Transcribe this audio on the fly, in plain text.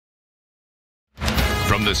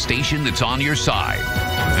from the station that's on your side.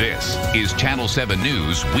 This is Channel 7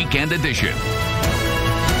 News Weekend Edition.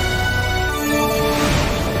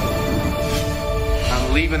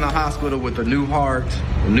 I'm leaving the hospital with a new heart,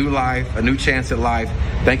 a new life, a new chance at life.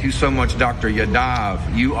 Thank you so much, Dr.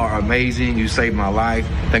 Yadav. You are amazing. You saved my life.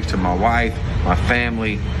 Thanks to my wife, my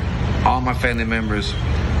family, all my family members,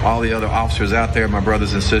 all the other officers out there, my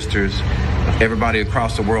brothers and sisters, everybody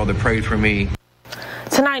across the world that prayed for me.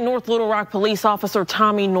 Tonight, North Little Rock police officer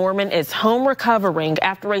Tommy Norman is home recovering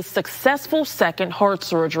after a successful second heart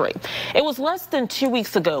surgery. It was less than 2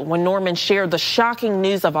 weeks ago when Norman shared the shocking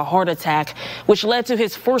news of a heart attack, which led to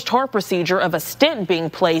his first heart procedure of a stent being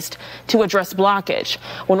placed to address blockage.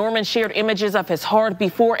 Well, Norman shared images of his heart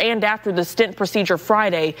before and after the stent procedure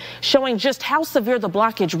Friday, showing just how severe the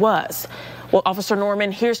blockage was. Well, Officer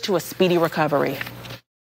Norman, here's to a speedy recovery.